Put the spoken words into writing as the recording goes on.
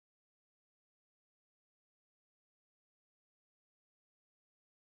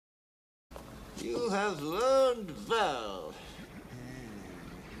have learned well.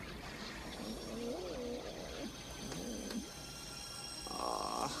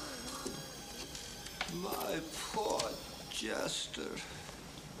 Ah, my poor Jester.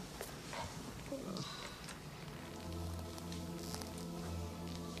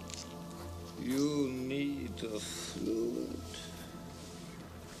 You need a fluid,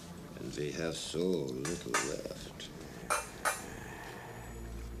 and we have so little left.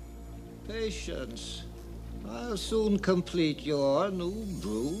 Patience. I'll soon complete your new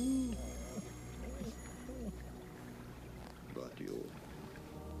brew. But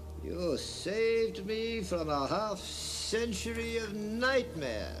you saved me from a half-century of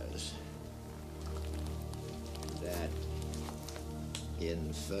nightmares. That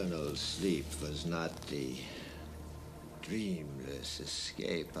infernal sleep was not the dreamless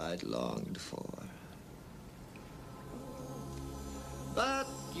escape I'd longed for. But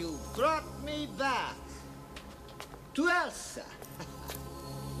you brought me back to Elsa.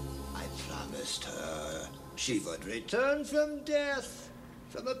 I promised her she would return from death,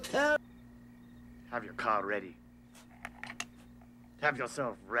 from a peril. Have your car ready. Have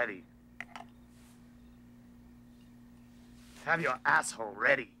yourself ready. Have your asshole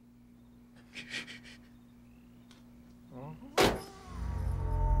ready.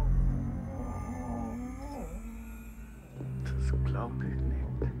 So glaub ich nicht.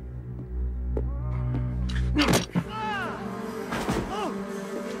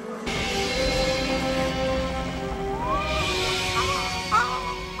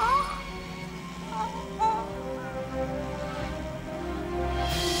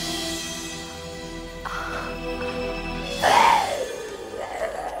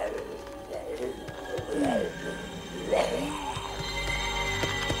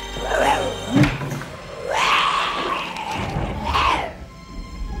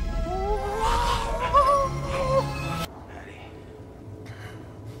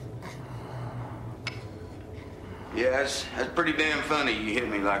 Yeah, that's pretty damn funny you hit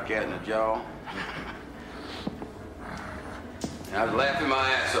me like that in the jaw. I was laughing my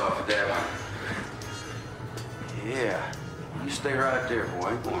ass off at that one. Yeah, you stay right there,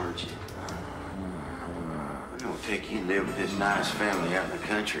 boy, won't you? I'm gonna take you and live with this nice family out in the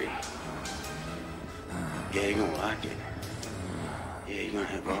country. Yeah, you're gonna like it. Yeah, you're gonna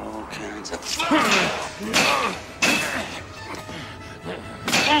have all kinds of fun.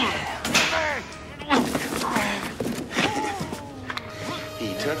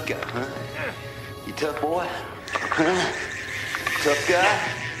 You tough guy, huh? You tough boy? Huh? Tough guy?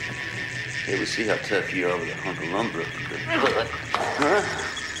 Hey, we'll see how tough you are with a hunk of lumber up your butt. Huh?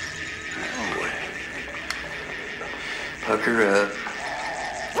 Oh. Pucker up.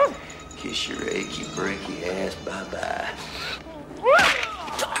 Kiss your achy, breaky ass bye-bye.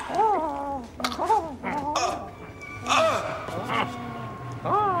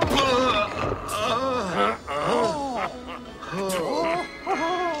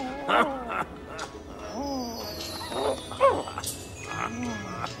 Oh.